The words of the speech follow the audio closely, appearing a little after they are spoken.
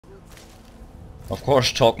Of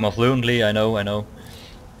course, talk more fluently, I know.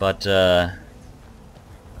 But, Shakes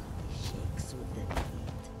with the need.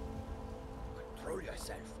 Control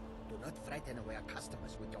yourself. Do not frighten away our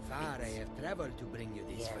customers with your far. I have traveled to bring you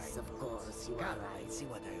this. Yes, of course, you are right. See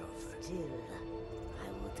what I offer. Still, I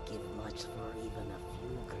would give much for even a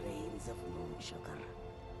few grains of moon sugar.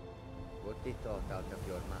 Put the thought out of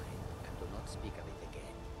your mind and do not speak of it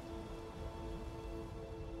again.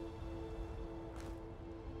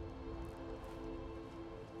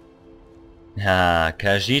 ah,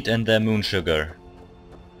 Khajiit and their moon sugar.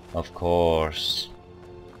 Of course.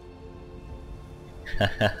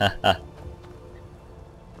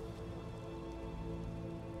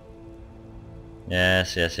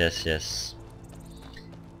 Yes.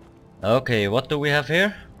 Okay, what do we have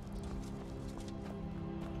here?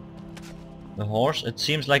 The horse, it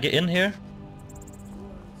seems like an inn here.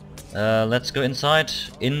 Let's go inside.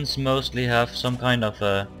 Inns mostly have some kind of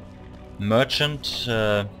a merchant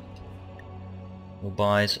who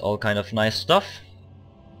buys all kind of nice stuff.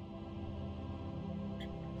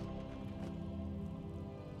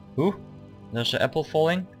 Ooh, there's an apple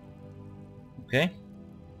falling. Okay.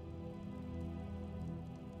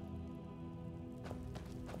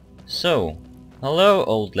 So, hello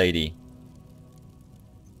old lady.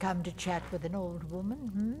 Come to chat with an old woman,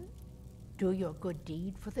 hmm? Do your good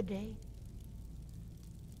deed for the day?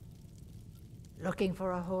 Looking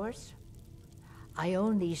for a horse? I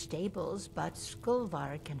own these stables, but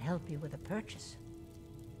Skulvar can help you with a purchase.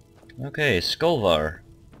 Okay, Skulvar.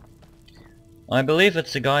 I believe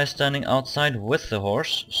it's the guy standing outside with the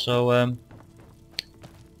horse, so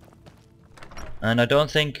and I don't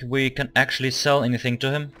think we can actually sell anything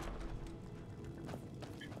to him.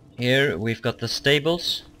 Here we've got the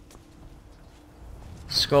stables.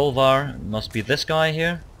 Skulvar must be this guy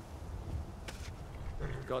here.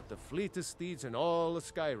 Got the fleetest steeds in all of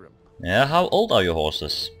Skyrim. Yeah, how old are your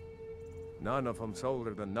horses? None of them's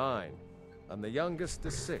older than 9, and the youngest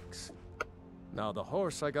is 6. Now the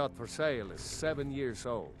horse I got for sale is 7 years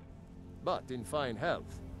old, but in fine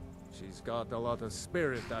health. She's got a lot of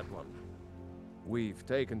spirit, that one. We've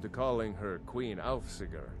taken to calling her Queen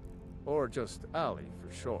Aufsiger, or just Ali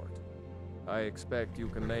for short. I expect you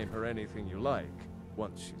can name her anything you like,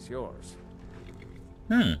 once she's yours.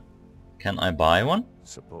 Can I buy one?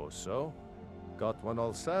 Suppose so. Got one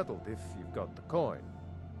all saddled if you've got the coin.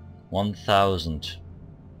 1,000.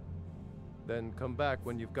 Then come back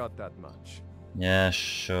when you've got that much. Yeah,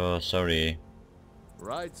 sure, sorry.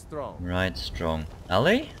 Ride strong. Right, strong.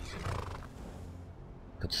 Ali?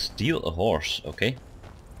 Could steal a horse, okay.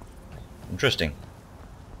 Interesting.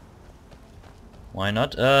 Why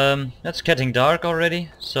not? It's getting dark already,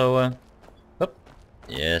 so oop.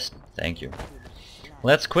 Yes, thank you.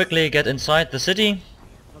 Let's quickly get inside the city.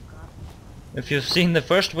 If you've seen the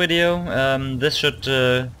first video, this should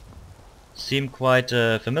seem quite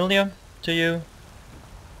familiar to you.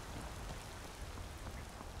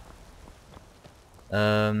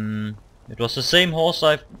 It was the same horse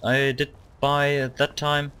I did buy at that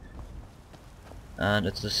time, and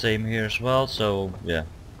it's the same here as well, so yeah.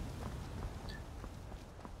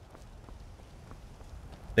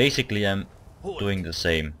 Basically I'm doing the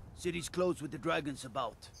same. City's closed with the dragons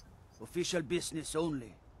about. Official business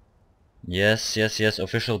only. Yes,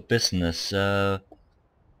 official business. I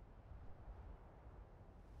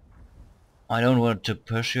don't want to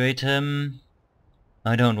persuade him.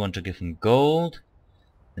 I don't want to give him gold.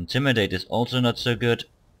 Intimidate is also not so good.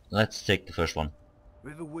 Let's take the first one.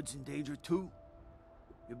 Riverwood's in danger too.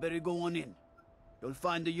 You better go on in. You'll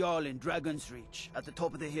find the Jarl in Dragon's Reach, at the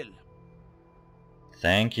top of the hill.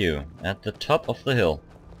 Thank you. At the top of the hill.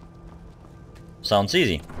 Sounds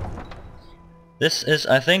easy. This is,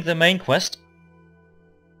 I think, the main quest,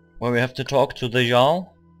 where we have to talk to the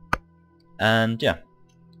Jarl. And yeah.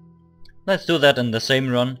 Let's do that in the same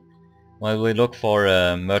run, while we look for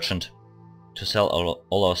a merchant to sell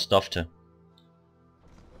all our stuff to.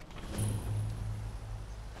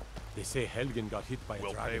 They say Helgen got hit by a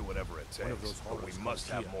dragon. We'll pay whatever it One of takes, those but we horrors must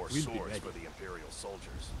comes have here. more We'll be swords ready. for the Imperial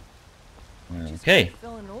soldiers. Okay.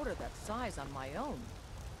 Fill an order that size on my own.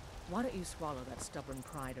 Why don't you swallow that stubborn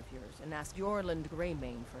pride of yours and ask Yorland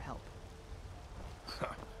Greymane for help?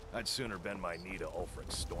 I'd sooner bend my knee to Ulfric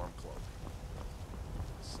Stormcloak.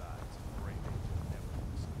 Besides, Greymane would never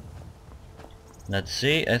listen. Let's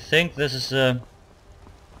see, I think this is a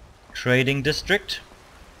trading district.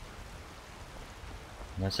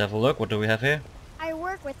 Let's have a look, what do we have here? I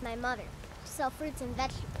work with my mother to sell fruits and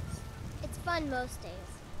vegetables. It's fun most days,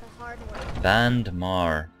 but hard work.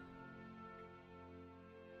 Bandmar.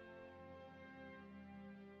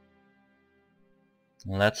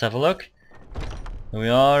 Let's have a look. We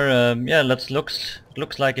are, yeah,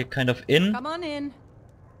 looks like a kind of inn. Come on in.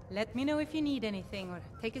 Let me know if you need anything, or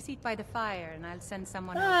take a seat by the fire and I'll send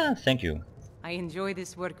someone Ah, over. thank you. I enjoy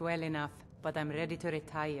this work well enough, but I'm ready to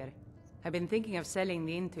retire. I've been thinking of selling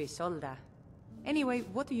the inn to Isolda. Anyway,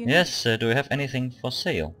 what do you need? Yes, do we have anything for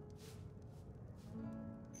sale?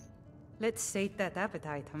 Let's sate that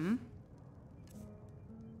appetite, hmm?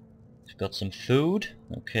 We've got some food.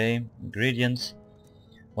 Okay, ingredients.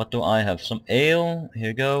 What do I have? Some ale. Here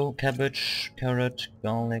you go. Cabbage, carrot,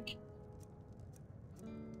 garlic.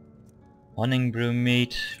 Onion brew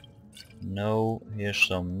meat. No. Here's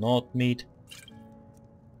some Nord meat.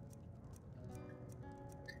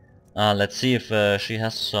 Let's see if she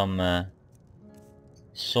has some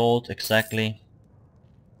salt exactly.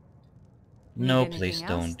 Need No, anything please else?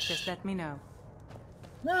 don't. Just let me know.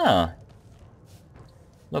 Ah.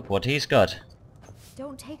 Look what he's got.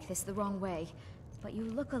 Don't take this the wrong way, but you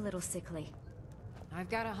look a little sickly. I've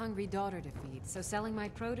got a hungry daughter to feed, so selling my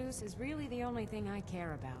produce is really the only thing I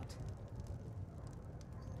care about.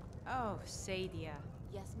 Oh, Sadia.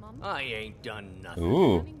 Yes, Mom? I ain't done nothing.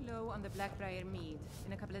 Ooh. Running low on the Blackbriar mead.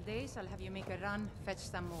 In a couple of days, I'll have you make a run, fetch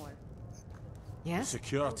some more. Yes?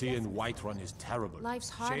 Security in Whiterun is terrible. Life's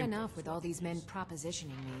hard Shameful. enough with all these men propositioning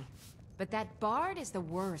me. But that bard is the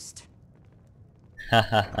worst.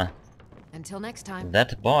 Hahaha. Until next time.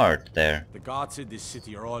 That bard there. The guards in this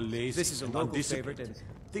city are all lazy This is a and local undisciplined. favorite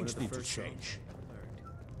and Things one need of the to first change.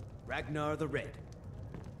 Ragnar the Red.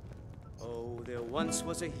 Oh, there once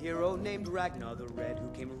was a hero named Ragnar the Red who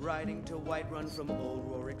came riding to Whiterun from old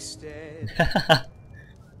Rorikstead.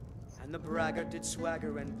 And the braggart did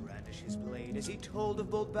swagger and brandish his blade as he told of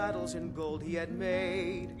bold battles and gold he had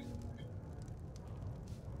made.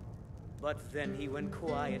 But then he went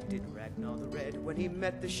quiet, did Ragnar the Red, when he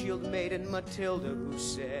met the shield maiden Matilda, who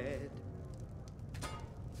said,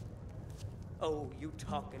 "Oh, you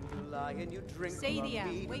talk and you lie and you drink Sadia,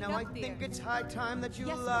 mead. wake Now I up think there." it's high time that you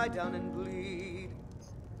Yes, lie down and bleed."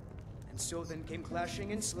 And so then came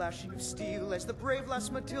clashing and slashing of steel as the brave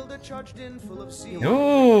lass Matilda charged in full of zeal.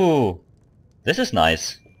 Ooh. This is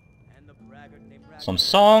nice. And the braggart named Ragnar Some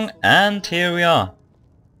song, and here we are.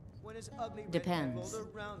 when his ugly red Depends. rolled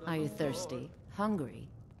around on Are you the floor. thirsty? Hungry?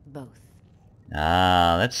 Both.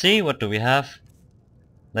 Let's see, what do we have?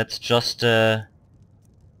 Let's just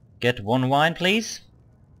get one wine, please.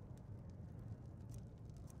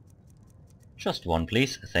 Just one,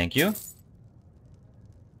 please. Thank you.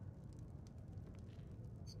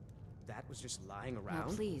 That was just lying Now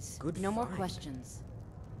around. please, Good no more find. questions.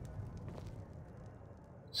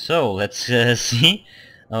 So, let's see.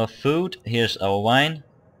 Our food. Here's our wine.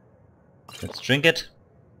 Let's drink it.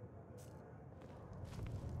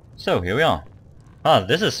 So, here we are. Ah,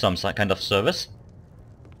 this is some kind of service.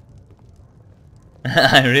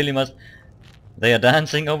 I really must... They are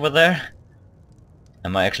dancing over there.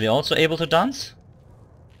 Am I actually also able to dance?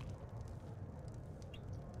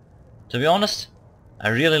 To be honest, I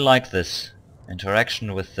really like this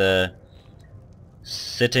interaction with the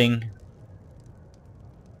sitting.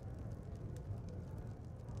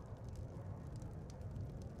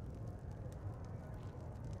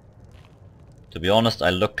 To be honest, I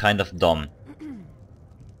look kind of dumb.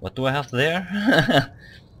 What do I have there?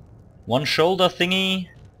 One shoulder thingy.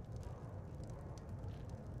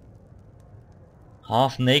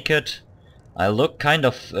 Half naked. I look kind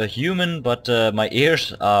of human, but my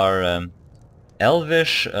ears are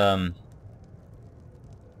elvish.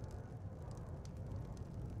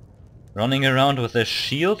 Running around with a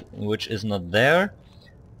shield, which is not there.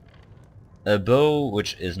 A bow,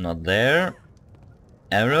 which is not there.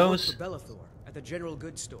 Arrows. For Bellathor at the general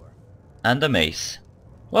goods store. And a mace.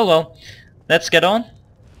 Well, let's get on.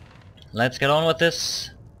 Let's get on with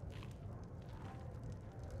this.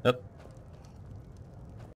 Up.